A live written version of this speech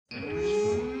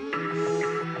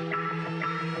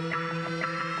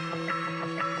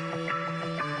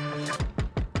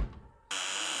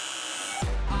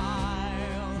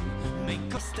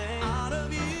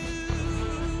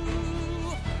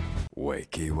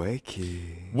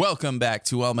Wakey. Welcome back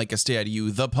to I'll Make a Stay Out of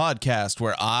You, the podcast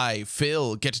where I,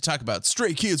 Phil, get to talk about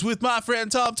Stray Kids with my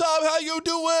friend Tom. Tom, how you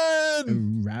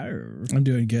doing? I'm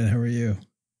doing good. How are you?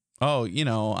 Oh,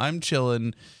 I'm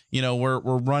chilling. We're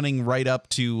running right up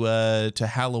to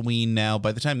Halloween now.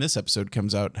 By the time this episode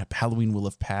comes out, Halloween will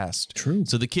have passed. True.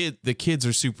 So the kids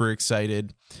are super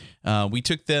excited. We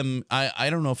took them. I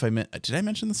don't know if did I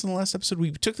mention this in the last episode? We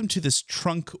took them to this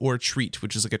trunk or treat,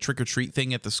 which is like a trick or treat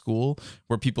thing at the school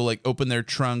where people like open their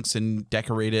trunks and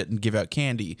decorate it and give out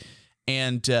candy.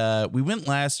 And we went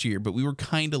last year, but we were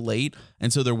kind of late,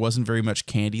 and so there wasn't very much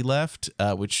candy left,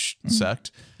 which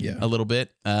sucked a little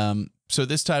bit. So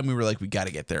this time we were like, we got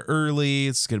to get there early.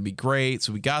 It's going to be great.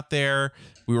 So we got there.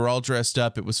 We were all dressed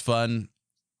up. It was fun.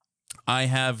 I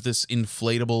have this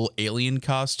inflatable alien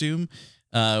costume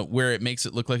where it makes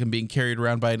it look like I'm being carried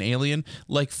around by an alien.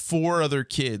 Like 4 other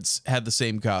kids had the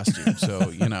same costume.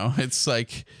 So, it's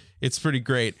like, it's pretty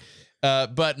great.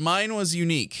 But mine was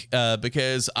unique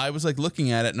because I was like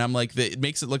looking at it and I'm like, it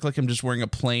makes it look like I'm just wearing a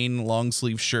plain long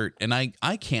sleeve shirt. And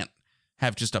I can't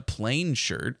have just a plain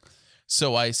shirt.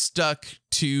 So I stuck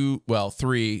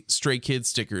 3 Stray Kids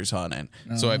stickers on it.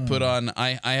 So I put on,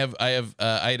 I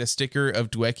had a sticker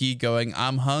of Dwecky going,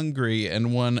 I'm hungry.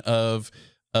 And one of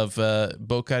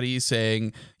Bokari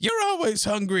saying, you're always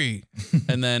hungry.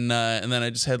 and then I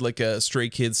just had like a Stray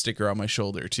Kids sticker on my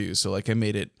shoulder too. So like I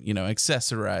made it,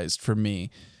 accessorized for me.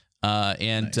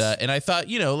 And I thought,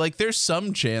 like there's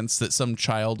some chance that some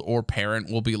child or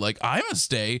parent will be like, I'm a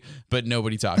stay, but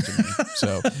nobody talked to me.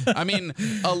 So, I mean,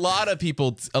 a lot of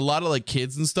like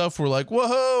kids and stuff were like,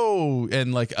 whoa.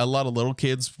 And like a lot of little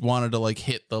kids wanted to like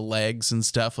hit the legs and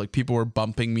stuff. Like people were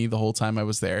bumping me the whole time I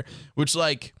was there, which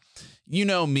like,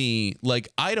 me, like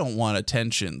I don't want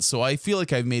attention. So I feel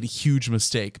like I've made a huge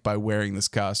mistake by wearing this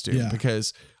costume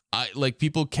because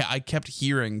I kept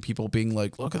hearing people being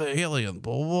like, look at the alien,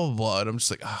 blah, blah, blah. And I'm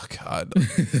just like, oh God,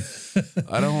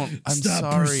 I'm Stop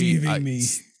sorry. Perceiving me.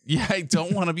 Yeah, I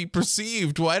don't want to be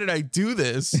perceived. Why did I do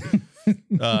this?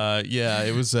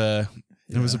 It was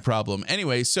a problem.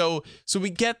 Anyway, so we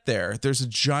get there. There's a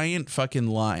giant fucking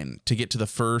line to get to the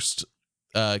first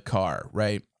car,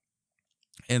 right?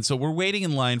 And so we're waiting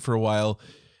in line for a while,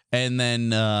 and then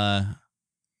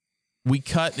we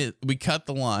cut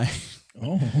the line.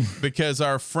 Oh, because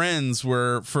our friends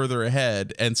were further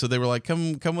ahead, and so they were like,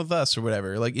 "Come with us" or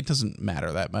whatever. Like it doesn't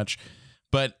matter that much,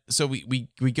 but so we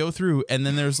go through, and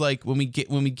then there's like when we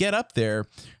get up there,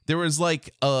 there was like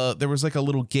a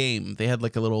little game. They had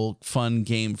like a little fun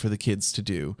game for the kids to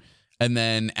do, and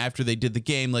then after they did the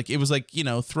game, like it was like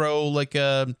throw like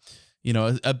a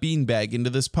beanbag into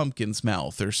this pumpkin's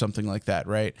mouth or something like that,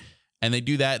 right? And they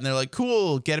do that, and they're like,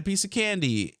 cool, get a piece of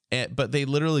candy. But they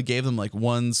literally gave them like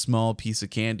one small piece of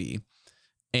candy.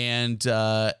 And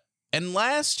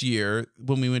last year,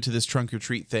 when we went to this trunk or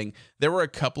treat thing, there were a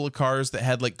couple of cars that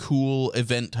had like cool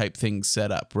event type things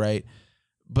set up, right?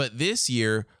 But this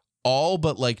year, all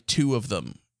but like 2 of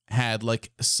them had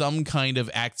like some kind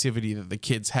of activity that the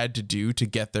kids had to do to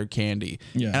get their candy.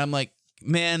 Yeah. And I'm like,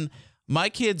 man, my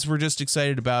kids were just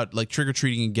excited about like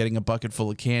trick-or-treating and getting a bucket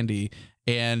full of candy.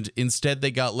 And instead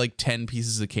they got like 10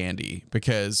 pieces of candy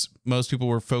because most people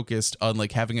were focused on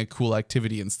like having a cool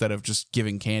activity instead of just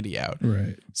giving candy out.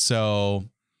 Right. So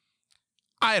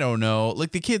I don't know,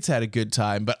 like the kids had a good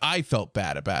time, but I felt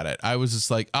bad about it. I was just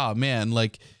like, oh man,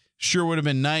 like sure would have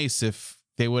been nice if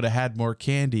they would have had more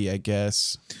candy, I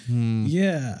guess.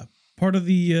 Yeah. Part of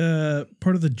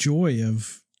the joy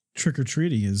of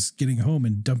trick-or-treating is getting home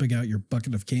and dumping out your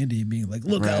bucket of candy and being like,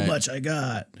 look how much I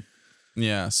got.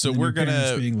 Yeah, so we're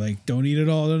gonna being like, don't eat it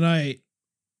all tonight.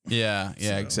 Yeah,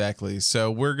 exactly.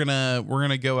 So we're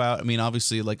gonna go out. I mean,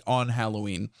 obviously, like on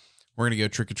Halloween, we're gonna go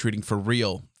trick or treating for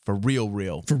real. And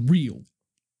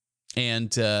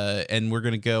we're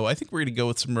gonna go. I think we're gonna go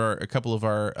with a couple of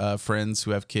our friends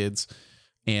who have kids.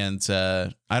 And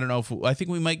I don't know I think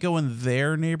we might go in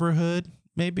their neighborhood.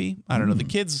 Maybe I don't know. The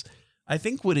kids, I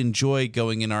think, would enjoy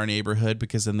going in our neighborhood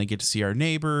because then they get to see our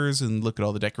neighbors and look at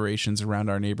all the decorations around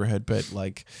our neighborhood. But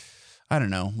like, I don't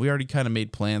know. We already kind of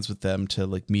made plans with them to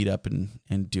like meet up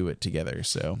and do it together.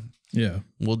 So yeah,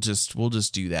 we'll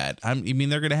just do that. I mean,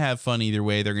 they're gonna have fun either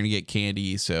way. They're gonna get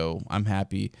candy, so I'm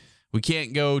happy. We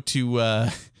can't go to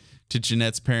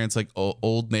Jeanette's parents' like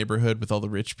old neighborhood with all the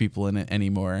rich people in it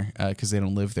anymore because they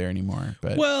don't live there anymore.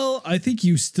 But well, I think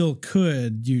you still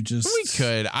could. We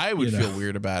could. I would feel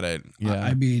weird about it. Yeah,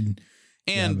 I mean,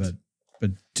 and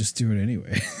but just do it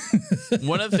anyway.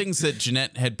 One of the things that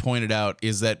Jeanette had pointed out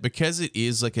is that because it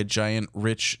is like a giant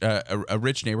rich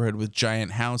neighborhood with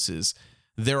giant houses,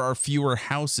 there are fewer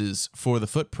houses for the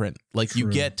footprint. Like you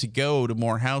True. get to go to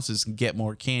more houses and get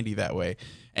more candy that way.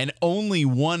 And only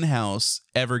one house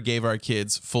ever gave our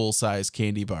kids full-size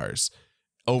candy bars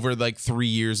over like 3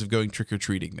 years of going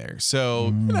trick-or-treating there. So,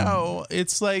 you know,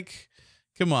 it's like,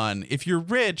 come on, if you're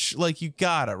rich, like you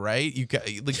gotta, right? You got,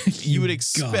 like you would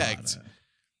expect. Gotta.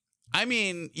 I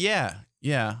mean, yeah,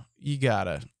 you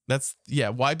gotta. That's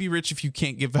why be rich if you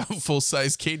can't give out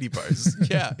full-size candy bars?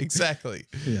 Yeah, exactly.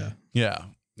 Yeah.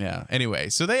 Anyway,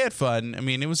 so they had fun. I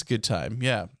mean, it was a good time.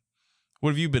 Yeah. What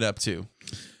have you been up to?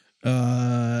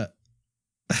 Not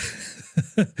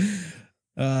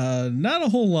a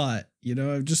whole lot. You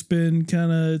know, I've just been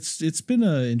kind of it's been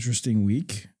an interesting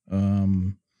week.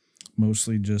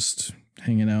 Mostly just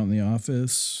hanging out in the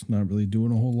office, not really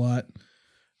doing a whole lot.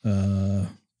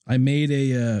 I made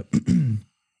a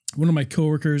one of my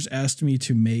coworkers asked me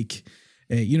to make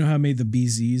you know how I made the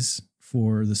BZs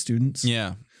for the students?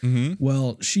 Yeah. Mm-hmm.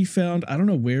 Well, she found, I don't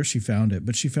know where she found it,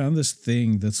 but she found this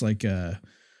thing that's like a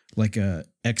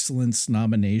excellence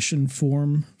nomination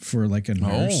form for like a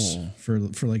nurse for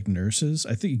like nurses.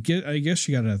 I guess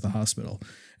she got it at the hospital.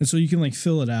 And so you can like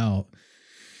fill it out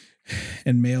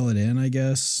and mail it in, I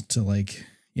guess, to like,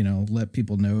 you know, let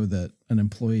people know that an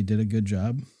employee did a good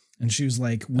job. And she was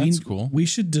like, that's cool. We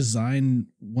should design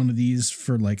one of these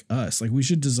for like us. Like we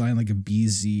should design like a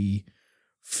BZ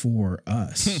for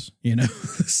us, you know,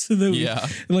 so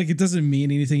that like it doesn't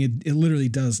mean anything. It literally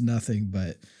does nothing,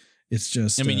 but it's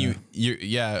just. I mean,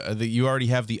 you already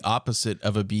have the opposite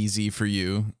of a BZ for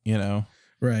you, you know.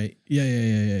 Right.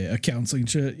 Yeah. A counseling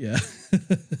shit. Yeah.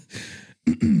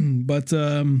 But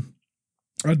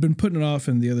I'd been putting it off,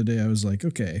 and the other day I was like,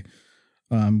 okay,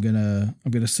 I'm gonna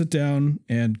sit down,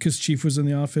 and because Chief was in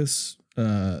the office,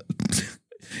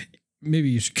 maybe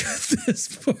you should cut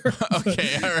this part.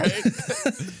 Okay, all right.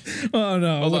 Oh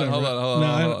no! Hold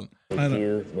on. A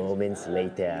few moments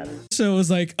later. So it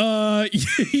was like,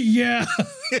 yeah.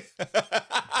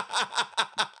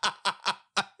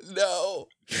 No.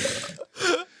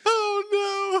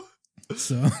 Oh no.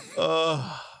 So.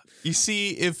 You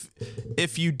see,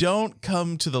 if you don't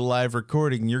come to the live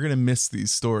recording, you're going to miss these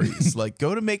stories. Like,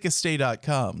 go to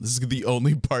makeastay.com. This is the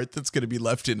only part that's going to be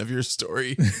left in of your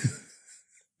story.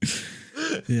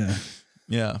 Yeah.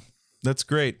 Yeah. That's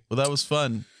great. Well, that was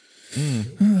fun.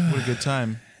 What a good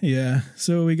time. Yeah.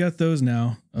 So we got those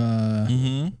now.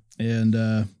 And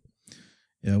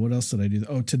yeah, what else did I do?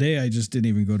 Oh, today I just didn't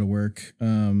even go to work.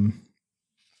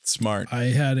 Smart. I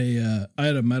had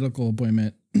a medical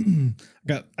appointment.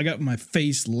 I got my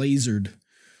face lasered.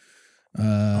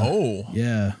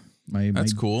 Yeah.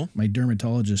 That's cool. My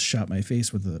dermatologist shot my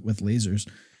face with lasers.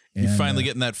 And, You're finally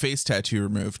getting that face tattoo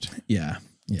removed. Yeah.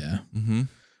 Mm-hmm.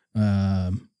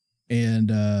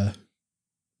 And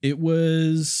it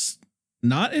was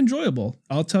not enjoyable.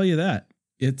 I'll tell you that.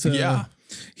 It's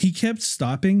he kept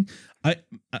stopping. I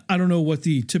don't know what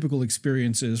the typical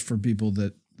experience is for people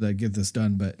that get this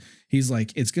done, but he's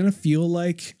like, it's going to feel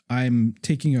like I'm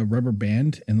taking a rubber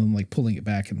band and then like pulling it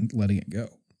back and letting it go.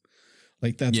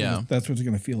 Like that's what it's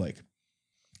going to feel like.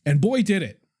 And boy, did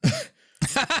it.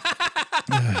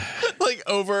 Like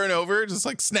over and over, just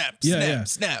like snap. Yeah.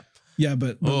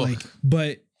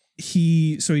 But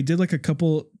he did like a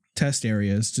couple test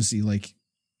areas to see like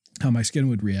how my skin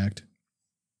would react.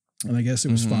 And I guess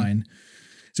it was fine.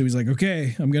 So he's like,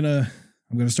 okay, I'm going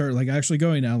to start like actually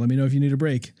going now. Let me know if you need a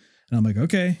break. And I'm like,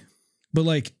 okay. But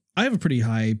like, I have a pretty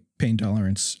high pain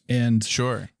tolerance, and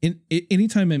sure.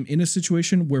 Anytime I'm in a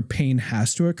situation where pain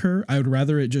has to occur, I would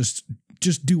rather it just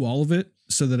do all of it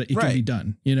so that it can be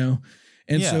done, you know?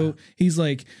 And so he's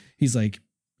like,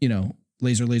 you know,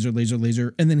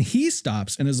 laser. And then he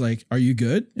stops and is like, are you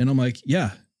good? And I'm like,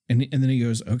 yeah. And then he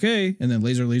goes, okay. And then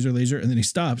laser. And then he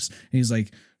stops and he's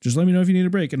like, just let me know if you need a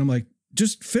break. And I'm like,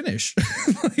 just finish.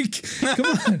 Like, come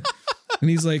on. And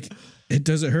he's like,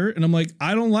 does it hurt? And I'm like,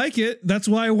 I don't like it. That's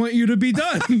why I want you to be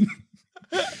done.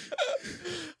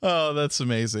 Oh, that's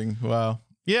amazing. Wow.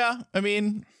 Yeah. I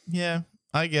mean, yeah,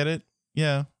 I get it.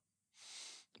 Yeah.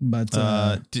 But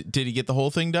did he get the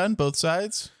whole thing done? Both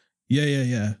sides? Yeah.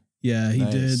 Yeah, he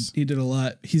Nice. did. He did a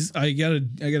lot. I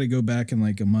gotta go back in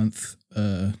like a month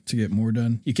to get more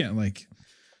done. You can't like,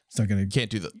 it's not gonna, Can't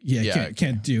do the,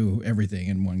 can't do everything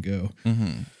in one go.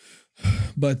 Mm-hmm.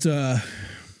 But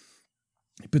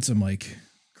he put some like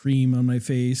cream on my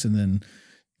face and then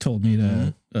told me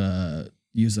to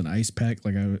use an ice pack.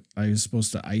 Like I was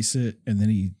supposed to ice it, and then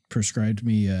he prescribed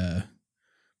me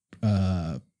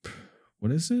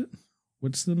what is it?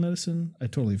 What's the medicine? I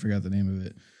totally forgot the name of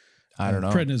it. I don't know.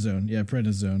 Prednisone. Yeah,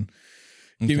 prednisone.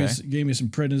 Okay. Gave me some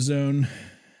prednisone.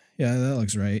 Yeah, that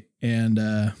looks right. And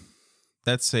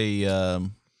That's a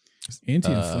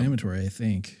Anti-inflammatory, I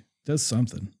think. Does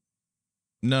something.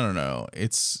 No.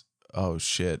 It's, oh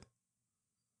shit.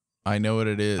 I know what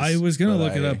it is. I was going to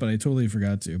look it up, but I totally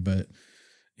forgot to. But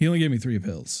he only gave me 3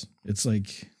 pills. It's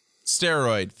like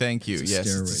steroid. Thank you. Yes,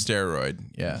 steroid. it's a steroid.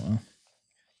 Yeah.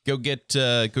 Go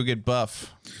get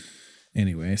buff.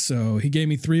 Anyway, so he gave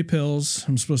me 3 pills.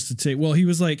 I'm supposed to take. Well, he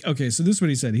was like, okay, so this is what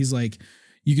he said. He's like,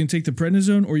 you can take the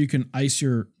prednisone or you can ice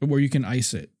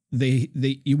it.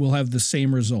 You will have the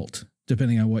same result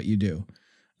depending on what you do.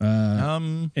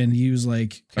 And he was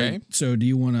like, okay. So do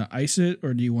you want to ice it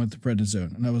or do you want the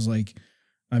prednisone? And I was like,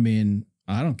 I mean,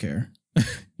 I don't care.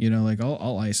 Like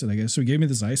I'll ice it, I guess. So he gave me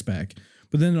this ice pack.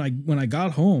 But then when I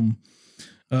got home,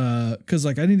 cause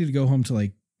like I needed to go home to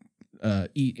like,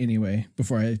 eat anyway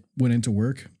before I went into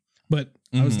work, but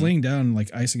I was laying down like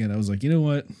icing it. I was like, you know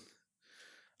what?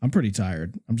 I'm pretty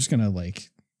tired. I'm just going to let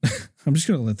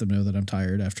them know that I'm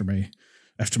tired after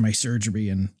my surgery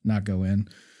and not go in.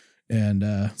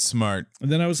 And smart.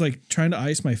 And then I was like trying to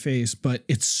ice my face, but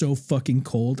it's so fucking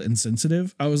cold and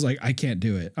sensitive. I was like, I can't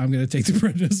do it. I'm going to take the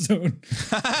prednisone.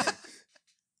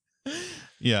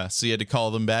 Yeah. So you had to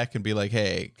call them back and be like,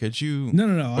 hey, could you?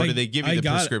 No. Or did they give you the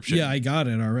prescription? Yeah, I got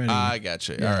it already. I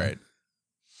gotcha. Yeah. All right.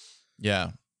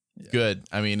 Yeah. Good.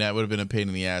 I mean, that would have been a pain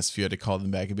in the ass if you had to call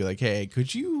them back and be like, hey,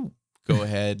 could you go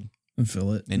ahead and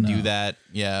fill it and do that?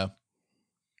 Yeah.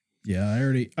 Yeah, I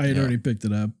had already picked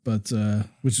it up, but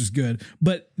which is good.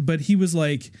 But he was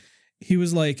like,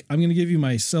 I'm gonna give you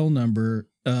my cell number.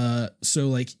 So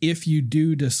like if you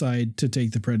do decide to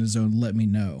take the prednisone, let me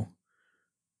know.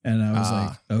 And I was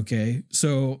like, okay.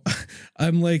 So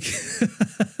I'm like,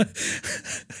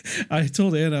 I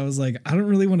told Anna, I was like, I don't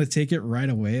really want to take it right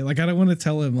away. Like, I don't want to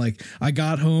tell him like I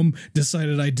got home,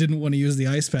 decided I didn't want to use the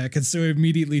ice pack. And so I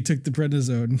immediately took the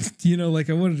prednisone,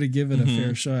 like I wanted to give it a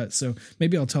fair shot. So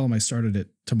maybe I'll tell him I started it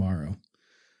tomorrow.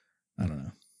 I don't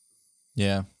know.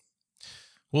 Yeah.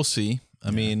 We'll see.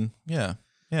 I mean, yeah.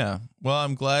 Yeah. Well,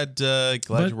 I'm glad you're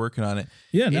working on it.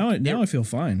 Yeah. Now I feel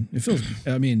fine. It feels,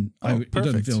 I mean, it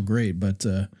doesn't feel great, but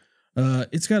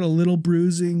it's got a little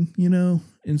bruising,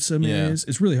 in some areas.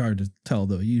 It's really hard to tell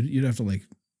though. You'd have to like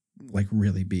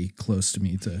really be close to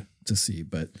me to see,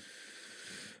 but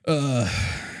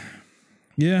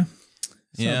yeah.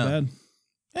 It's not bad.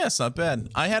 Yeah, it's not bad.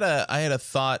 I had a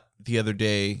thought the other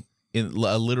day, in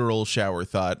a literal shower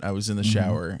thought. I was in the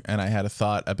shower and I had a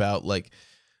thought about like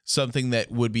something that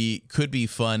could be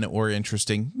fun or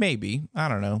interesting, maybe, I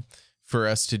don't know, for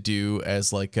us to do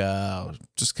as like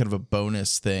just kind of a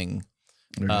bonus thing.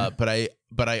 Okay.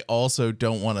 But I also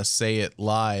don't want to say it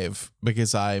live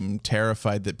because I'm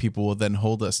terrified that people will then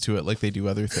hold us to it like they do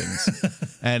other things.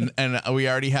 and we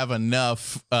already have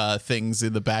enough things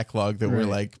in the backlog that we're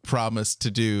like promised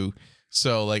to do.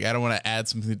 So like I don't want to add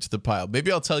something to the pile.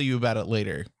 Maybe I'll tell you about it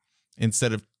later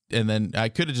instead of. And then I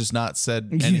could have just not said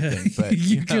anything, but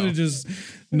you could have just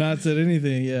not said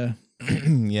anything. Yeah.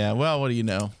 Yeah. Well, what do you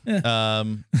know? Yeah.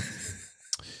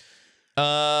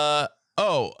 I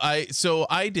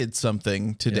did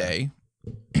something today.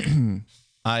 Yeah.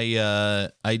 I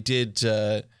did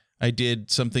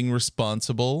something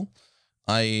responsible.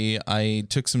 I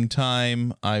took some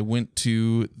time. I went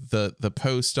to the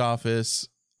post office,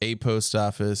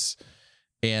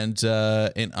 and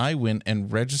I went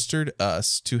and registered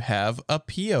us to have a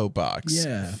P.O. box.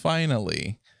 Yeah.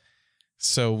 Finally.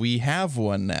 So we have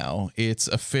one now. It's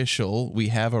official. We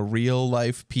have a real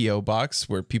life P.O. box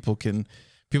where people have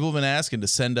been asking to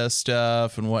send us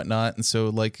stuff and whatnot. And so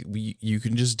like you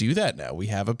can just do that now. We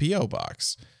have a P.O.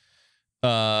 box.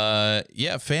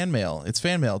 Fan mail. It's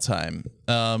fan mail time.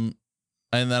 And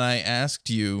then I asked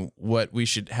you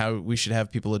how we should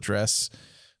have people address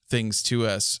things to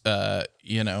us, and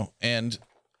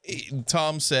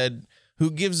Tom said, who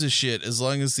gives a shit? As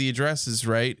long as the address is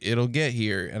right, it'll get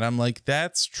here. And I'm like,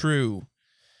 that's true.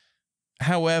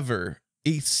 However,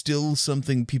 it's still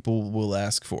something people will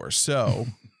ask for. So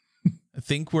I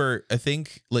think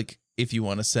like if you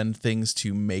want to send things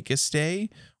to Make a Stay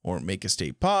or Make a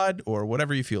Stay Pod or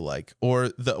whatever you feel like, or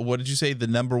what did you say? The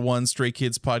 #1 Stray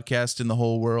Kids podcast in the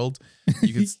whole world.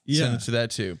 You can send it to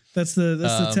that too. That's the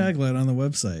tagline on the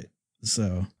website.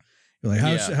 So you're like,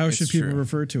 how should people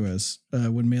refer to us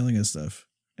when mailing us stuff?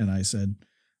 And I said,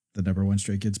 the #1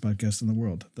 Stray Kids podcast in the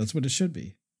world. That's what it should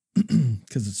be.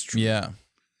 Because it's true. Yeah.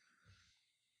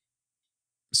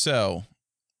 So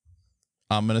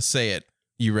I'm going to say it.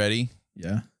 You ready?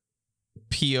 Yeah.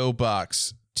 P.O.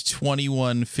 Box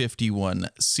 2151,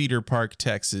 Cedar Park,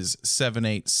 Texas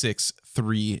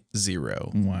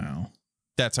 78630. Wow.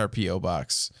 That's our P.O.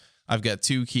 Box. I've got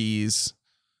 2 keys.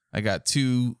 I got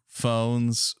 2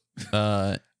 phones.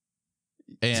 Yeah.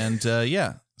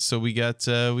 So we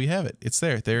have it. It's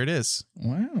there. There it is.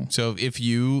 Wow. So if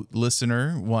you,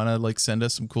 listener, want to like send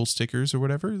us some cool stickers or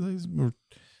whatever,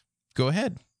 go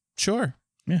ahead. Sure.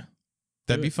 Yeah.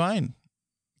 That'd be fine.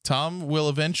 Tom will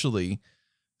eventually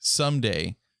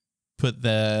someday put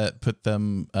that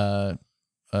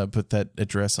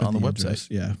address on the website.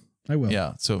 Yeah, I will.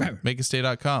 Yeah. So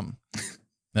makeastay.com.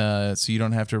 So you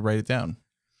don't have to write it down.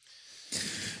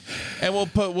 And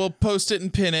we'll post it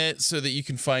and pin it so that you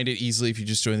can find it easily if you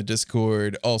just join the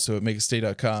Discord. Also at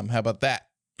makeastay.com. How about that?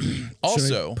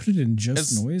 Also, should I put it in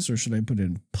just noise or should I put it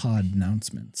in pod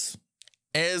announcements?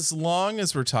 As long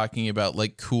as we're talking about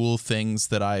like cool things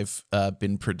that I've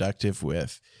been productive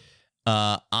with,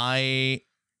 and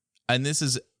this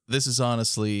is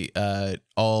honestly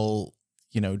all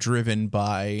driven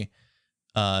by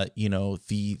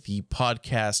the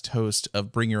podcast host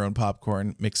of Bring Your Own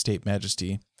Popcorn, Mixtape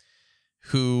Majesty,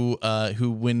 who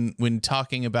when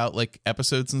talking about like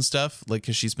episodes and stuff, like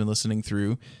because she's been listening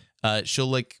through, she'll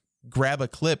like grab a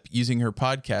clip using her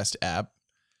podcast app,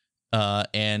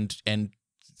 and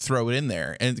throw it in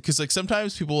there. And because like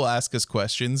sometimes people will ask us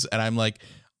questions and I'm like,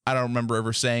 I don't remember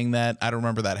ever saying that. I don't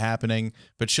remember that happening,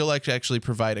 but she'll actually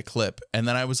provide a clip. And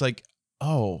then I was like,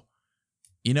 oh,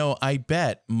 I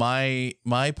bet my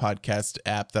podcast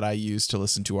app that I use to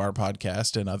listen to our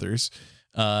podcast and others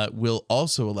will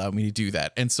also allow me to do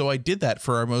that. And so I did that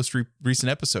for our most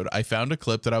recent episode. I found a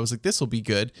clip that I was like, this will be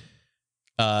good.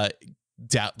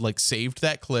 Saved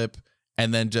that clip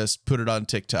and then just put it on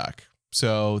TikTok.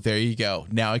 So there you go.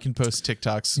 Now I can post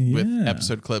TikToks with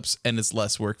episode clips and it's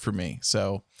less work for me.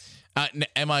 So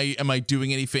am I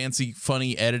doing any fancy,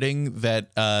 funny editing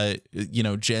that,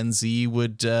 Gen Z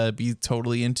would be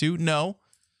totally into? No.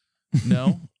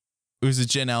 It was a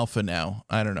Gen Alpha now.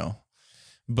 I don't know.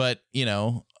 But,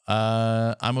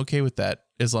 I'm okay with that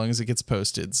as long as it gets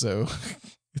posted. So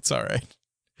it's all right.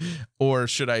 Or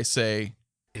should I say,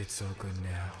 it's all good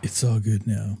now. It's all good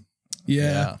now.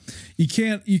 Yeah. You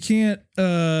can't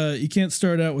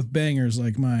start out with bangers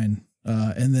like mine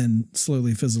and then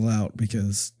slowly fizzle out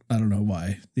because I don't know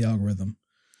why, the algorithm.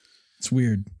 It's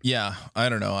weird. Yeah, I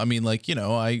don't know. I mean, like,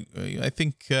 I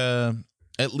think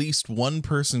at least one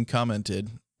person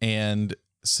commented and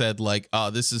said like, "Oh,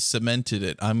 this has cemented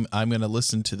it. I'm going to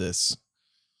listen to this."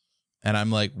 And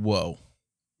I'm like, "Whoa."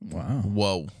 Wow.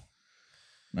 Whoa.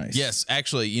 Nice. Yes,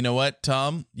 actually, you know what,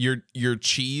 Tom? Your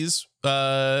cheese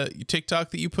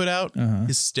TikTok that you put out,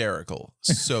 hysterical.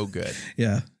 So good.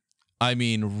 Yeah. I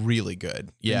mean, really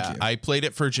good. Yeah. I played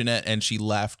it for Jeanette and she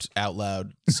laughed out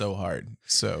loud so hard.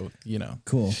 So,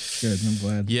 Cool. Good. I'm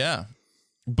glad. Yeah.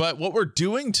 But what we're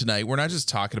doing tonight, we're not just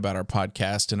talking about our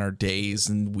podcast and our days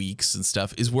and weeks and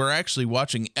stuff, is we're actually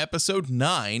watching episode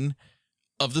 9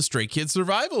 of the Stray Kids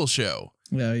Survival Show.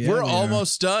 Yeah, we're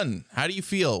almost done. How do you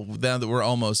feel now that we're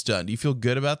almost done? Do you feel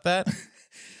good about that?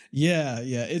 Yeah.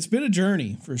 It's been a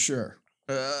journey for sure.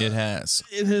 It has.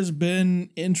 It has been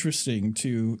interesting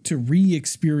to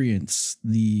re-experience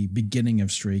the beginning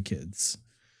of Stray Kids.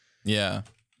 Yeah.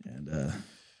 And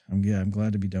I'm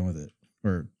glad to be done with it.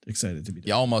 Or excited to be done.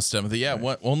 Yeah, almost done with it. Yeah,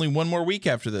 right. Only one more week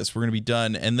after this, we're going to be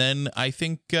done. And then I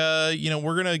think, we're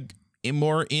going to,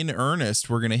 more in earnest,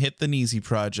 we're going to hit the Neezy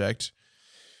Project.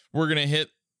 We're going to hit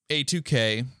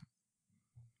A2K.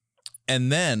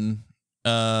 And then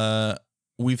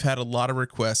we've had a lot of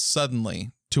requests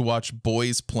suddenly to watch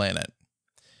Boys Planet.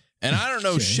 And I don't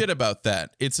know shit about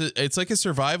that. It's like a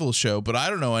survival show, but I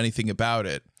don't know anything about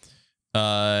it.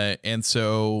 And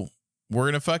so we're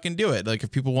going to fucking do it. Like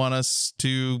if people want us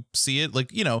to see it,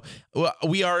 like,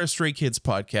 we are a Stray Kids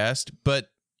podcast,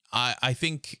 but I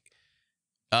think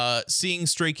seeing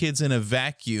Stray Kids in a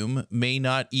vacuum may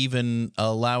not even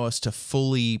allow us to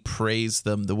fully praise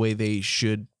them the way they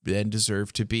should and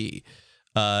deserve to be.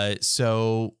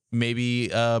 So maybe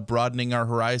broadening our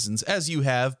horizons, as you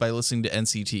have by listening to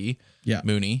NCT. Yeah.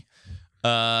 Mooney.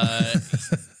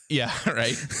 Yeah,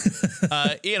 right.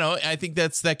 I think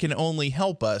that can only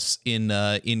help us in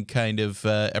kind of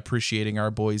appreciating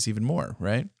our boys even more,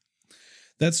 right?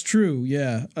 That's true.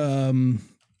 Yeah.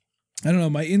 I don't know.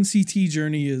 My NCT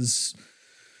journey is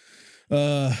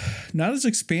not as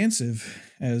expansive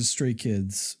as Stray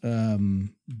Kids,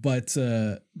 but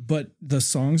the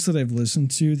songs that I've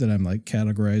listened to that I'm like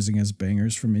categorizing as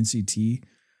bangers from NCT,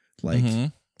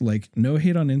 like no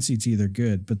hate on NCT, they're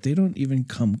good, but they don't even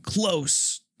come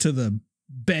close to the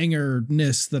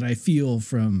bangerness that I feel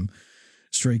from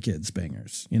Stray Kids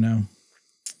bangers,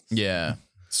 Yeah.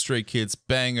 Stray Kids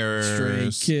bangers.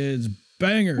 Stray Kids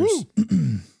bangers.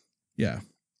 Yeah.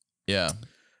 Yeah.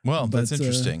 Well, that's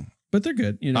interesting. But they're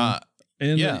good, And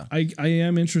yeah. I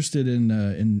am interested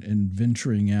in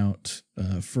venturing out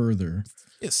further.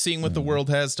 seeing what the world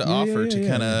has to offer to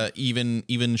kind of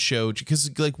even show,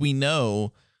 because like we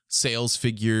know sales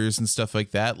figures and stuff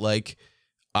like that, like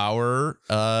our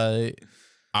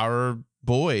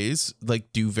boys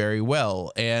like do very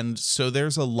well, and so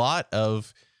there's a lot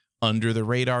of under the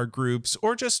radar groups,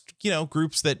 or just, you know,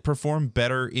 groups that perform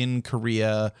better in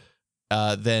Korea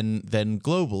than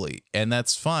globally, and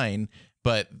that's fine.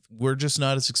 But we're just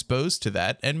not as exposed to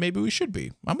that, and maybe we should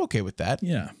be. I'm okay with that.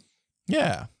 Yeah.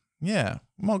 I'm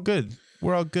all good.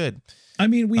 We're all good. I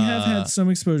mean, we have had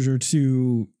some exposure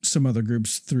to some other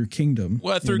groups through Kingdom.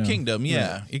 Well, through Kingdom,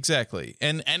 yeah, exactly.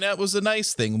 And that was a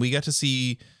nice thing. We got to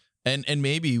see, and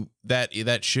maybe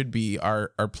that should be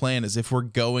our plan, is if we're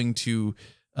going to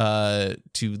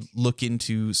look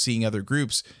into seeing other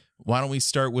groups, why don't we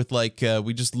start with like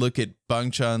we just look at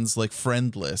Bangchan's like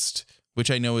friend list, which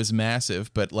I know is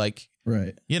massive, but like,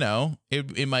 right, you know,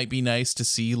 it might be nice to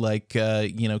see like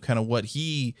you know, kind of what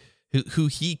who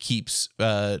he keeps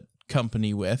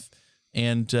company with,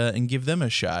 and give them a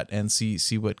shot and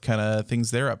see what kind of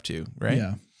things they're up to, right?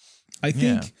 Yeah. I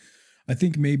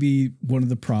think maybe one of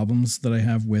the problems that I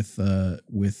have with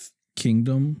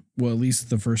Kingdom, well, at least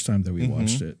the first time that we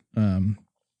watched it,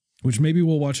 which maybe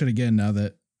we'll watch it again now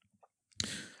that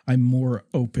I'm more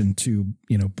open to,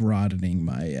 you know, broadening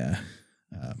my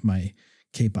my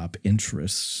K-pop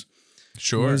interests.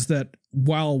 Sure. Was that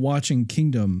while watching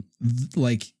Kingdom,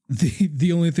 like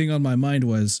the only thing on my mind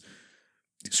was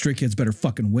Stray Kids better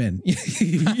fucking win.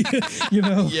 You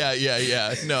know?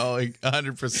 Yeah. No,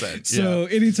 100%. So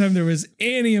anytime there was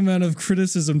any amount of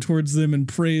criticism towards them and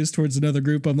praise towards another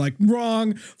group, I'm like,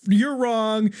 wrong. You're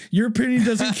wrong. Your opinion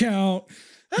doesn't count.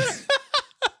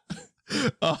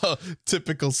 Oh,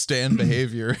 typical Stan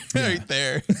behavior right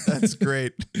there. That's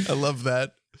great. I love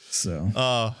that. So,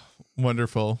 oh,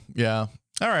 wonderful. Yeah.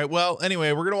 All right. Well,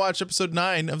 anyway, we're going to watch episode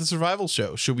 9 of the Survival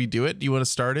Show. Should we do it? Do you want to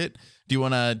start it? Do you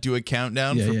want to do a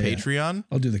countdown for Patreon?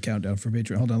 I'll do the countdown for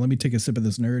Patreon. Hold on. Let me take a sip of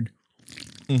this nerd.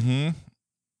 Oh,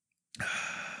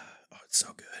 it's so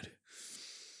good.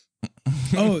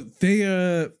 Oh, they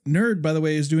Nerd, by the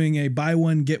way, is doing a buy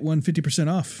one get one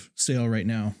 50% off sale right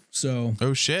now. So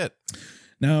oh shit,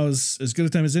 now is as good a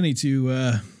time as any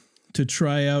to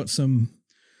try out some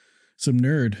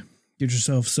Nerd. Get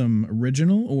yourself some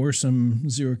original or some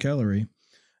 0 calorie.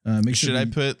 Make sure I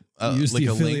put use like the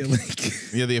a affiliate link?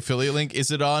 Yeah, the affiliate link.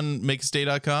 Is it on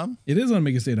makeastay.com? It is on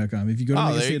makeastay.com. If you go to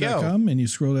makeastay.com and you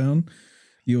scroll down,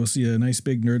 you will see a nice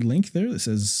big Nerd link there that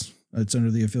says it's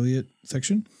under the affiliate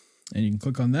section. And you can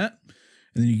click on that.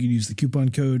 And then you can use the coupon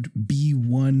code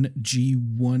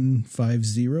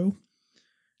B1G150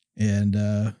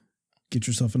 and get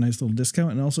yourself a nice little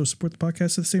discount and also support the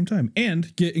podcast at the same time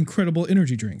and get incredible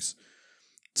energy drinks.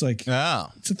 It's like,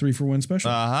 it's a 3-for-1 special.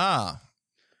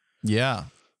 Yeah,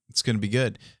 it's going to be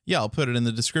good. Yeah, I'll put it in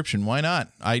the description. Why not?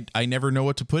 I never know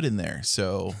what to put in there.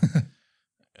 So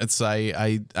it's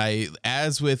I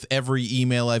as with every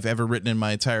email I've ever written in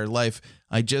my entire life,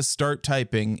 I just start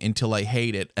typing until I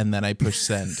hate it and then I push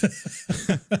send.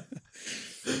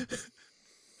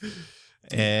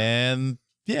 And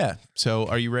yeah, so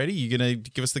are you ready? You going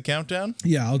to give us the countdown?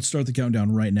 Yeah, I'll start the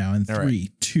countdown right now in 3,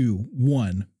 2,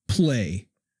 1, play.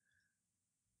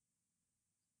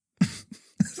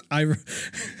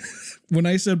 When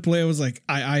I said play, I was like,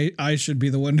 I should be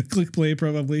the one to click play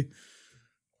probably.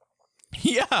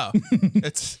 Yeah,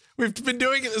 we've been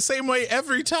doing it the same way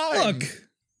every time. Look.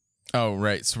 Oh,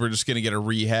 right. So we're just going to get a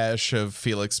rehash of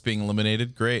Felix being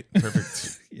eliminated. Great.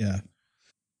 Perfect. Yeah.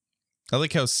 I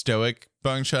like how stoic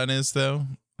Bangchan is, though.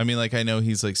 I mean, like, I know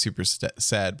he's like super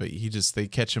sad, but they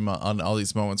catch him on all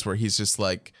these moments where he's just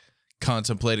like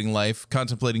contemplating life,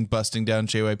 contemplating busting down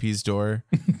JYP's door.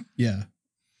 Yeah.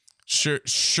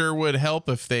 Sure would help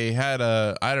if they had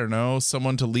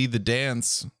someone to lead the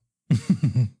dance.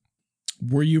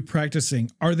 Were you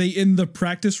practicing? Are they in the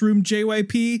practice room,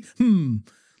 JYP?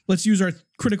 Let's use our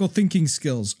critical thinking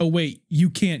skills. Oh, wait, you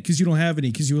can't because you don't have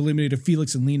any because you eliminated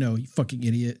Felix and Lino, you fucking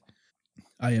idiot.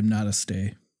 I am not a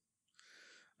stay.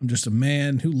 I'm just a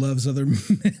man who loves other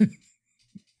men.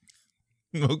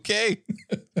 Okay.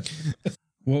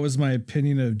 What was my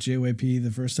opinion of JYP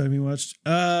the first time we watched?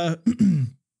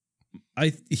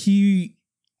 He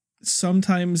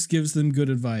sometimes gives them good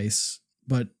advice,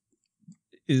 but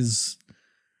is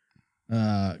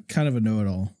kind of a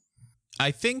know-it-all.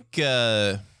 I think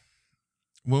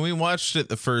when we watched it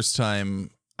the first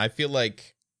time, I feel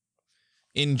like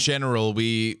in general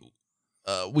we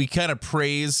kind of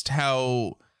praised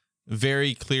how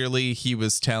very clearly he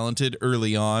was talented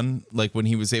early on, like when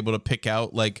he was able to pick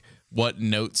out like what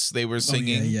notes they were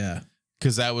singing. Yeah.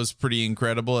 Because that was pretty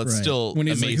incredible. It's still when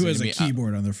he's amazing like, who has a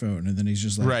keyboard on their phone, and then he's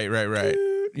just like, right.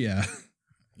 Yeah.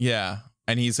 Yeah.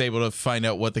 And he's able to find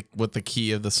out what the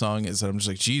key of the song is. And I'm just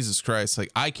like, Jesus Christ, like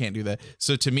I can't do that.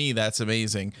 So to me, that's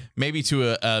amazing. Maybe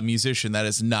to a musician, that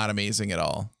is not amazing at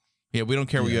all. Yeah, we don't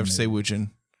care what you have to say,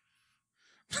 Woojin.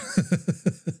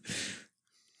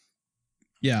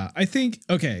 Yeah, I think,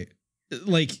 okay,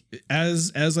 like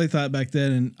as I thought back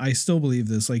then, and I still believe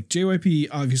this, like JYP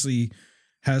obviously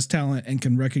has talent and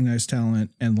can recognize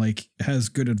talent and like has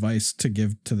good advice to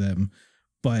give to them.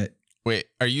 But wait,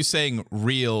 are you saying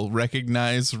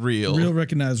recognize real? Real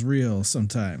recognize real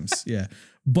sometimes. Yeah.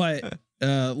 But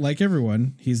like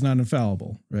everyone, he's not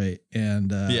infallible, right?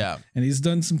 And and he's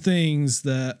done some things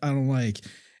that I don't like,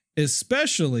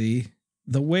 especially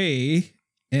the way,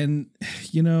 and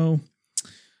you know,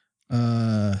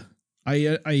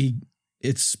 I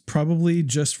it's probably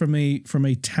just from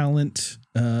a talent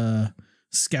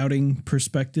scouting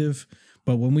perspective,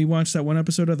 but when we watched that one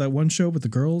episode of that one show with the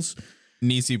girls,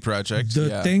 Nizi Project,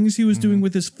 the things he was doing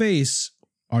with his face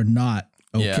are not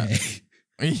okay.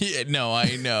 Yeah, no,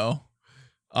 I know.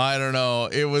 I don't know.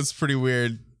 It was pretty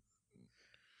weird.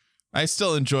 I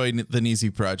still enjoyed the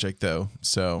Nizi Project though,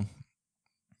 so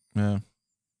yeah.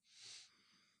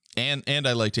 And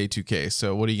I liked A2K,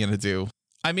 so what are you gonna do?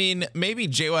 I mean, maybe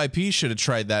JYP should have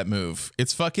tried that move.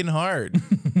 It's fucking hard.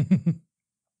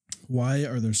 Why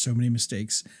are there so many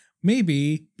mistakes?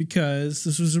 Maybe because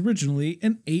this was originally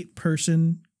an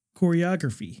 8-person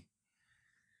choreography.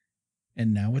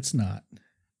 And now it's not.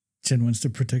 Jen wants to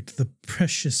protect the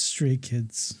precious stray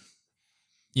kids.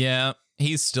 Yeah,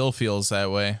 he still feels that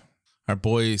way. Our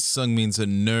boy Sungmin's a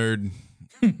nerd.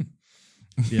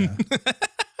 Yeah.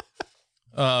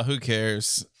 Who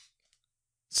cares?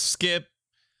 Skip.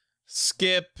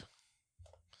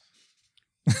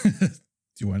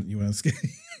 You want to skip?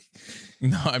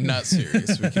 No, I'm not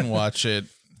serious. We can watch it.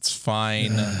 It's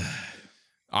fine.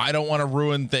 I don't want to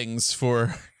ruin things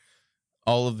for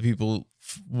all of the people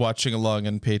watching along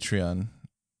on Patreon.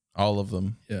 All of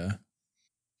them. Yeah.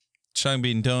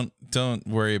 Changbin, don't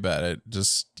worry about it.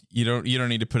 Just you don't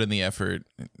need to put in the effort.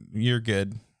 You're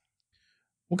good.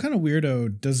 What kind of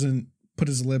weirdo doesn't put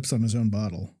his lips on his own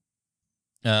bottle?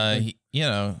 Like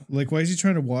why is he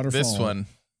trying to waterfall this one?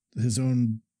 His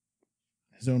own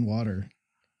water.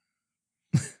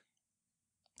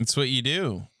 It's what you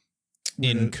do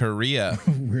in Korea.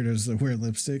 Weirdos that wear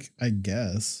lipstick, I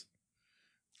guess.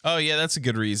 Oh yeah, that's a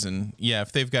good reason. Yeah,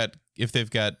 if they've got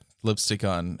lipstick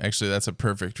on, actually that's a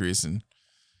perfect reason.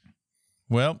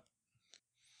 Well,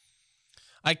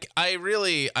 I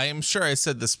am sure I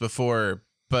said this before,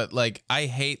 but like I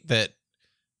hate that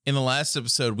in the last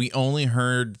episode we only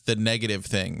heard the negative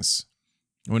things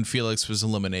when Felix was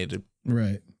eliminated.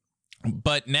 Right.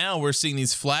 But now we're seeing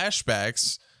these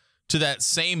flashbacks to that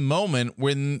same moment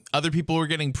when other people were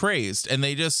getting praised, and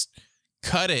they just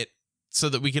cut it so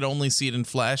that we could only see it in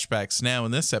flashbacks now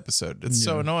in this episode. It's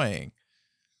so annoying.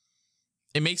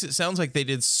 It makes it sound like they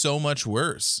did so much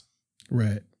worse.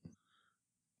 Right.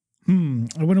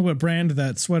 I wonder what brand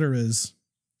that sweater is.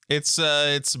 It's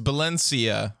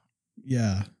Balencia.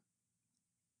 Yeah.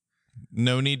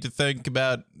 No need to think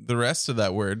about the rest of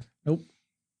that word. Nope.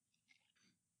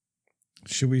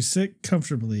 Should we sit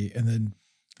comfortably and then...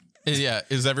 Yeah.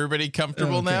 Is everybody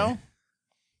comfortable now?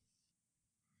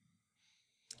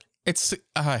 It's...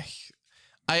 I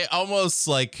almost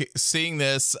like seeing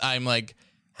this. I'm like,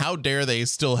 how dare they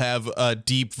still have a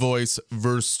deep voice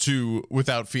verse 2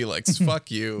 without Felix? Fuck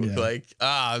you. Yeah. Like,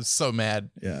 I'm so mad.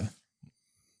 Yeah.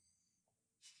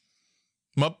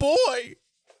 My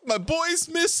boy's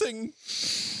missing.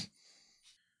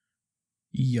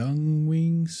 Young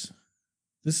Wings.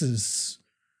 This is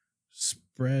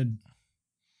spread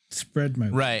my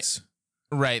wings.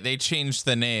 Right. They changed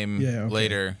the name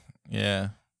later. Yeah.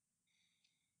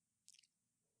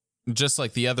 Just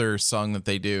like the other song that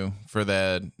they do for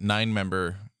the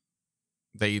 9-member,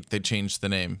 they changed the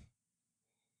name.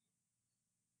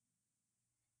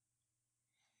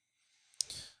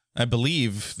 I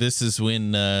believe this is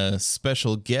when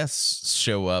special guests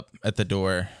show up at the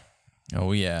door.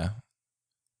 Oh, yeah.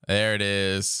 There it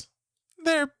is.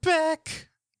 They're back.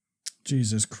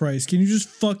 Jesus Christ. Can you just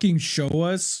fucking show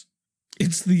us?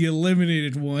 It's the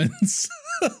eliminated ones.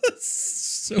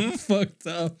 So fucked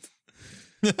up.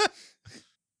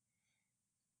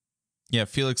 Yeah,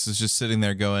 Felix is just sitting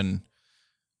there going,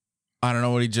 I don't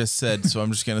know what he just said, so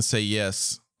I'm just going to say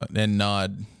yes and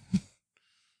nod.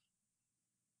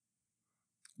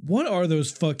 What are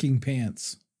those fucking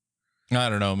pants? I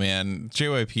don't know, man.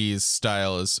 JYP's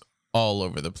style is all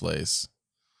over the place.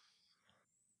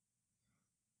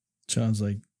 Sean's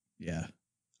like, yeah,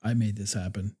 I made this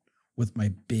happen with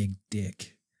my big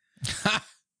dick.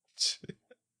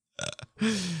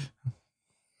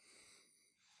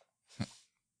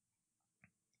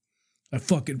 I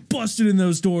fucking busted in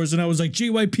those doors and I was like,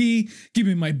 JYP, give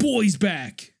me my boys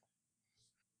back.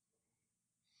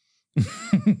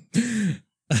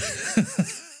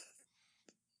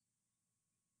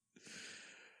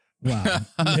 Wow.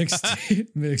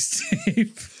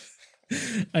 Mixtape.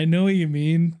 I know what you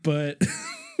mean, but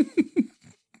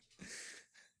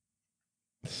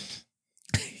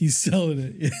he's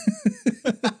selling it.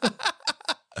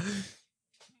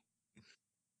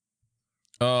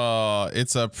 Oh,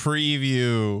 it's a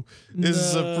preview. This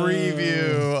is a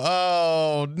preview.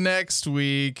 Oh, next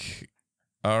week.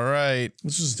 All right.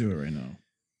 Let's just do it right now.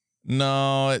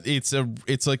 No,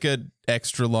 it's like a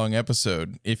extra long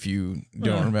episode if you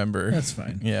don't remember. That's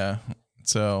fine. Yeah.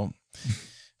 So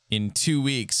in 2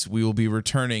 weeks, we will be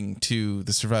returning to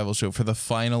the Survival Show for the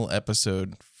final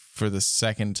episode for the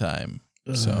second time.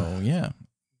 So yeah,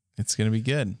 it's going to be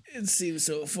good. It seems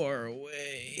so far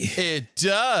away. It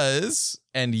does.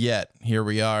 And yet here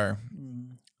we are.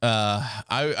 I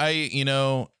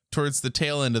towards the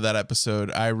tail end of that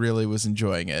episode, I really was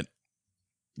enjoying it.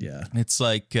 Yeah. It's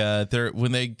like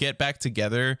when they get back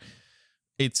together,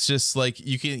 it's just like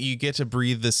you get to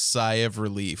breathe this sigh of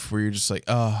relief where you're just like,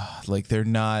 oh, like they're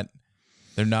not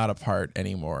apart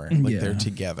anymore. Like they're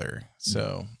together.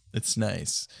 So it's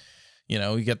nice. You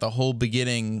know, you get the whole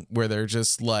beginning where they're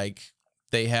just like,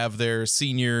 they have their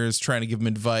seniors trying to give them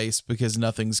advice because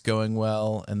nothing's going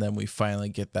well. And then we finally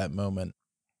get that moment.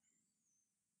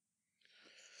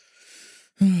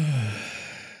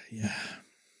 Yeah.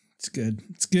 It's good.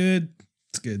 It's good.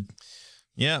 It's good.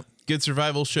 Yeah. Good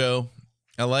survival show.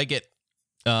 I like it.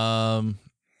 Yeah.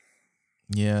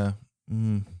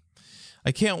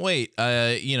 I can't wait.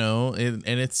 And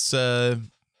it's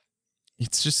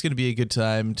just going to be a good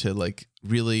time to like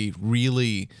really,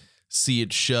 really see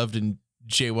it shoved in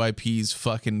JYP's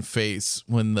fucking face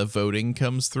when the voting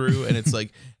comes through and it's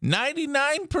like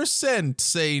 99%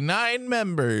 say 9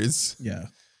 members. Yeah.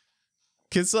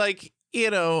 Cause like,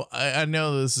 I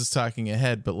know this is talking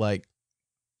ahead, but like,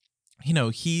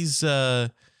 he's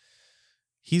just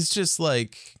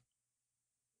like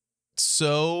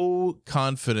so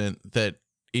confident that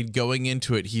going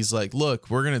into it, he's like, look,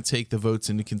 we're going to take the votes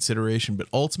into consideration, but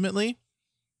ultimately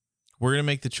we're going to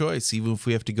make the choice, even if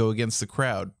we have to go against the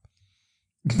crowd.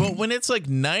 But when it's like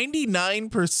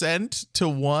 99% to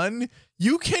 1,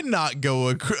 you cannot go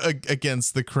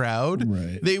against the crowd.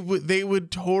 Right. They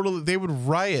would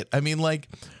riot. I mean, like,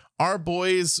 our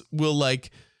boys will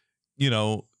like,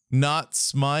 not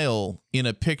smile in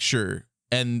a picture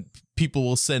and people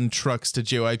will send trucks to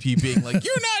JYP being like,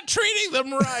 you're not treating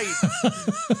them right.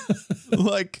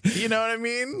 Like, you know what I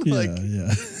mean? Yeah, like,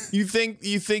 yeah. You think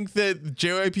that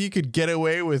JYP could get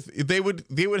away with, they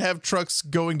would have trucks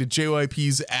going to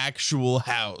JYP's actual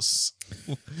house.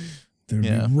 There'd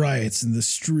be riots in the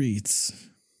streets.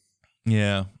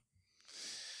 Yeah.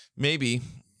 Maybe.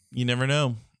 You never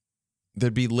know.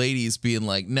 There'd be ladies being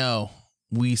like, no,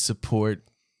 we support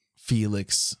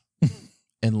Felix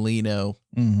and Lino,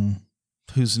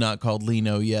 who's not called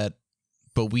Lino yet,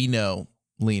 but we know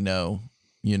Lino,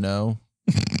 Yeah.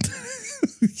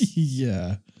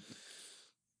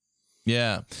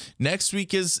 Yeah. Next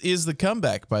week is the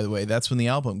comeback, by the way. That's when the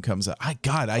album comes out. I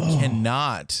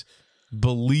cannot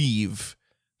believe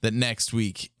that next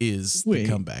week is the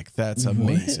comeback. That's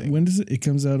amazing. When does it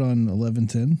comes out on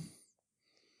 11/10?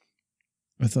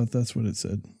 I thought that's what it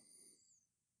said.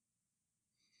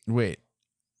 Wait.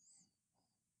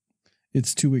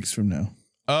 It's 2 weeks from now.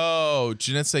 Oh,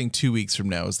 Jeanette's saying 2 weeks from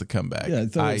now is the comeback. Yeah, I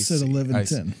thought it said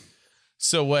 11/10.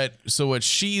 So what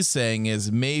she's saying is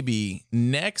maybe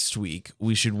next week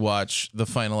we should watch the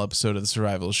final episode of the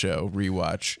Survival Show,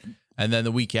 rewatch, and then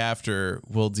the week after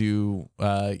we'll do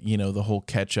the whole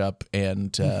ketchup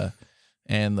and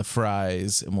the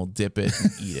fries, and we'll dip it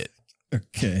and eat it.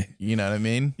 Okay. You know what I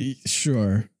mean?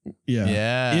 Sure. Yeah.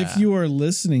 Yeah. If you are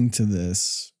listening to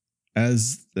this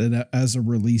as a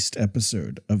released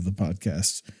episode of the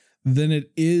podcast, then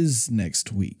it is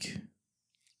next week.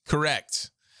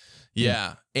 Correct.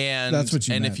 Yeah. And that's what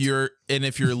you meant. if you're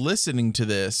listening to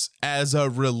this as a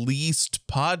released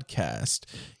podcast,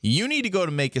 you need to go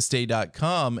to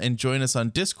makeastay.com and join us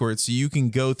on Discord so you can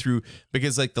go through,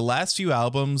 because like the last few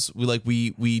albums,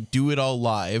 we do it all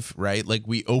live, right? Like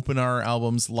we open our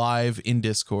albums live in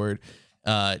Discord.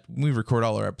 We record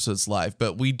all our episodes live,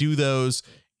 but we do those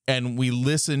and we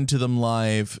listen to them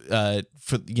live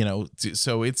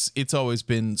so it's always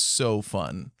been so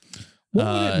fun. What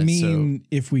would it mean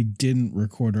if we didn't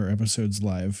record our episodes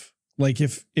live? Like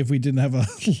if we didn't have a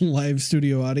live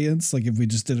studio audience, like if we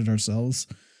just did it ourselves?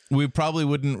 we probably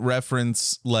wouldn't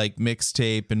reference like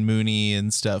Mixtape and Mooney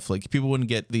and stuff. Like people wouldn't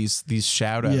get these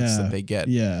shout outs that they get.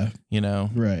 Yeah. You know?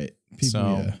 Right.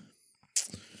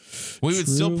 We would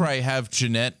still probably have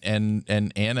Jeanette and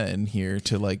Anna in here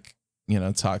to like, you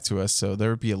know, talk to us. So there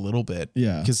would be a little bit.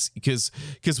 Yeah.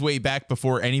 Because way back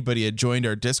before anybody had joined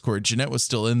our Discord, Jeanette was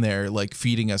still in there like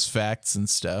feeding us facts and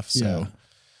stuff. So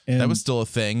that was still a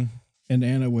thing. And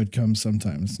Anna would come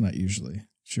sometimes, not usually.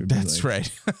 She would That's like,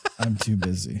 right. I'm too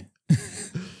busy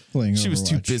playing. She was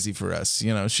too Overwatch. busy for us.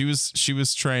 You know, she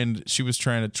was trying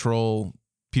to troll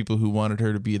people who wanted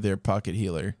her to be their pocket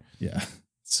healer. Yeah.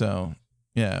 So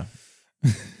yeah,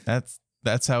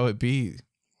 that's how it be,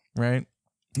 right?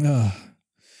 Yeah.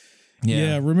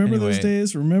 Remember those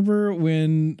days? Remember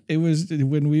when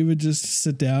we would just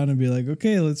sit down and be like,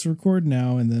 okay, let's record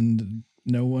now, and then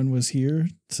no one was here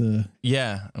to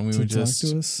and we would talk just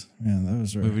to us. Man, that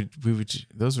was right. we would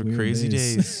those were crazy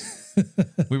days.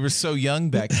 We were so young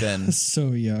back then. So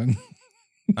young.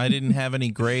 I didn't have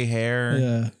any gray hair.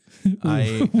 Yeah.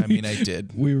 I mean, I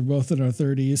did. We were both in our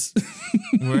 30s.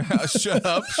 Shut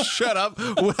up.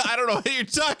 I don't know what you're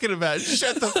talking about.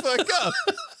 Shut the fuck up.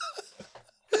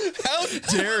 How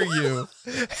dare you?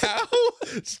 How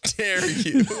dare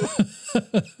you?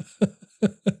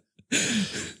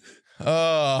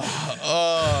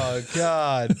 Oh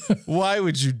God. Why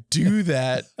would you do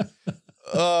that?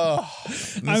 Oh,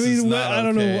 I mean, I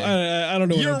don't know. I don't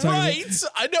know. You're what I'm right. About.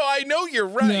 I know you're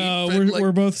right. No,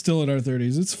 we're both still in our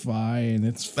 30s. It's fine.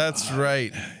 That's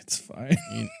right. It's fine.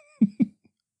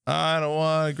 I don't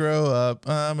want to grow up.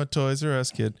 I'm a Toys R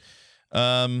Us kid.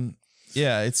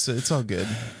 Yeah, it's all good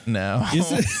now.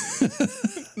 Is it?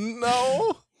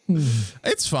 No,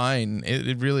 it's fine.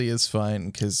 It really is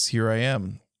fine because here I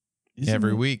am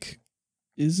every week.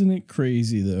 Isn't it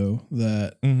crazy though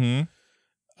that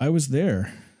I was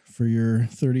there for your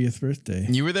 30th birthday?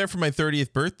 You were there for my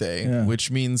 30th birthday,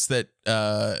 which means that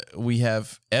we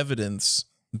have evidence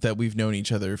that we've known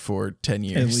each other for 10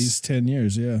 years. At least 10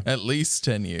 years, yeah. At least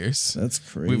 10 years. That's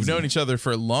crazy. We've known each other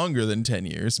for longer than 10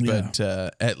 years, but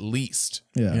at least.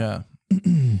 Yeah.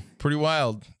 Pretty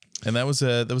wild. And that was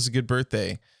a good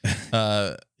birthday.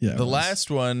 The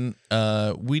last one,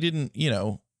 we didn't,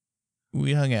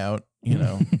 we hung out,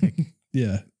 Yeah.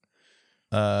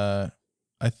 I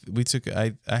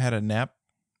had a nap.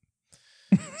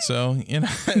 So,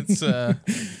 it's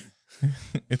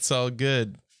it's all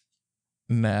good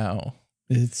now.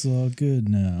 It's all good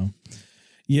now.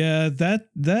 Yeah, that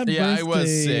birthday, I was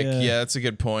sick. Yeah, that's a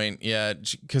good point. Yeah,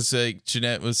 because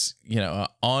Jeanette was,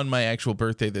 on my actual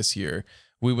birthday this year.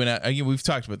 We went out. We've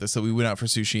talked about this. So we went out for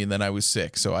sushi, and then I was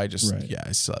sick, so I just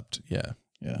I slept. Yeah.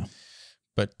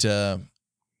 But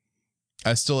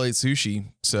I still ate sushi,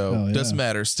 so doesn't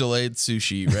matter. Still ate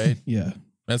sushi, right? Yeah,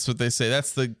 that's what they say.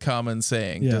 That's the common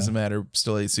saying. Yeah. Doesn't matter.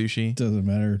 Still ate sushi. Doesn't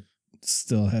matter.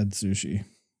 Still had sushi.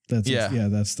 That's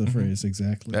that's the phrase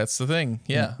exactly. That's the thing.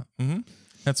 Yeah.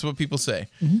 That's what people say.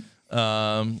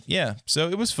 So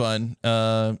it was fun.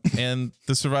 And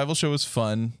the survival show was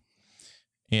fun.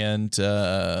 And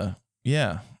I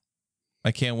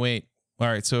can't wait. All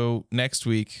right, so next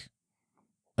week,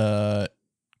 go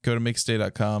to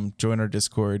mixday.com, join our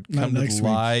Discord, come to the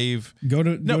live. Go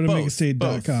to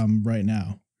mixday.com right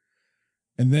now.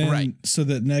 And then so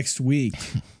that next week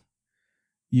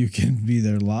you can be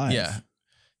there live. Yeah.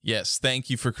 Yes,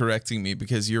 thank you for correcting me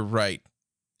because you're right.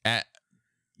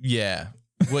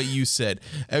 What you said.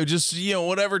 Just,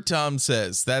 whatever Tom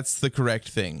says, that's the correct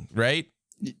thing, right?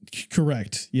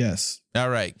 Correct. Yes. All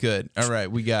right, good. All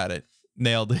right, we got it.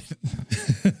 Nailed it.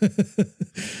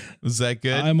 Was that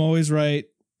good? I'm always right.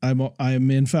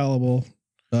 I'm infallible.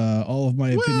 All of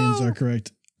my opinions are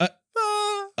correct.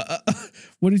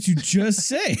 What did you just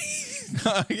say?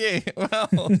 Okay,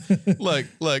 well, look.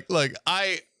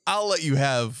 I'll let you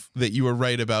have that you were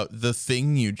right about the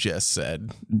thing you just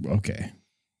said. Okay.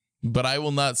 But I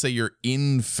will not say you're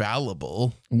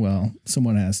infallible. Well,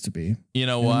 someone has to be. You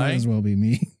know why? It might as well be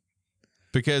me.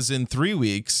 Because in 3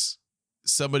 weeks,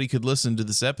 somebody could listen to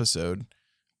this episode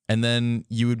and then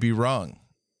you would be wrong.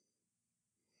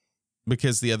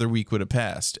 Because the other week would have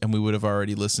passed and we would have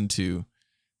already listened to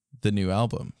the new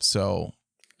album. So,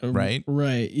 right?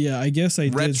 Right. Yeah, I guess I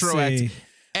did say...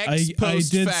 I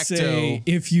did say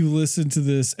if you listen to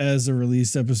this as a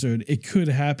released episode, it could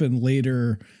happen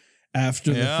later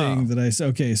after the thing that I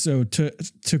said. Okay, so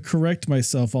to correct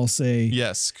myself, I'll say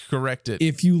yes, correct it.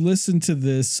 If you listen to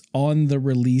this on the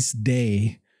release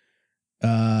day,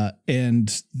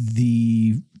 and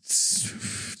the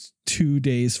 2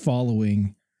 days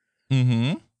following,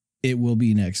 it will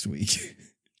be next week.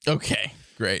 Okay,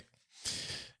 great.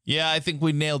 Yeah, I think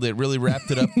we nailed it. Really wrapped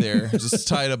it up there. Just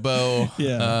tied a bow.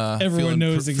 Yeah, everyone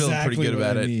knows exactly pretty good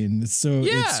what about I it. mean. It's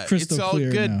crystal all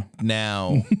clear good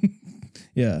now.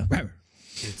 Yeah.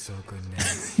 It's all good now.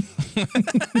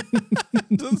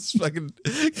 Those fucking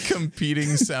competing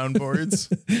soundboards.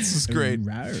 This is great.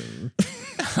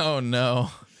 Oh no.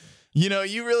 You know,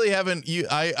 you really haven't.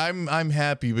 I'm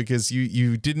happy because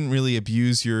you didn't really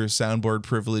abuse your soundboard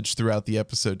privilege throughout the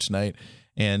episode tonight,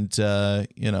 and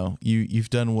you know you've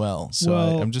done well. So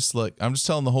I'm just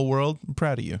telling the whole world I'm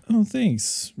proud of you. Oh,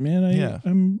 thanks, man.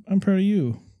 I'm proud of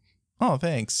you. Oh,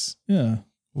 thanks. Yeah.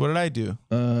 What did I do?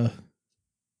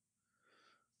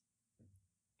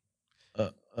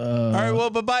 All right. Well,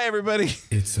 bye, everybody.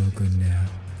 It's all good now.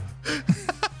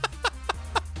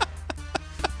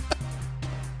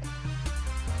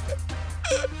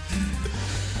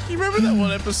 You remember that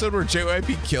one episode where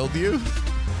JYP killed you?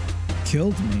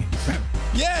 Killed me.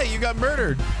 Yeah, you got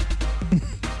murdered.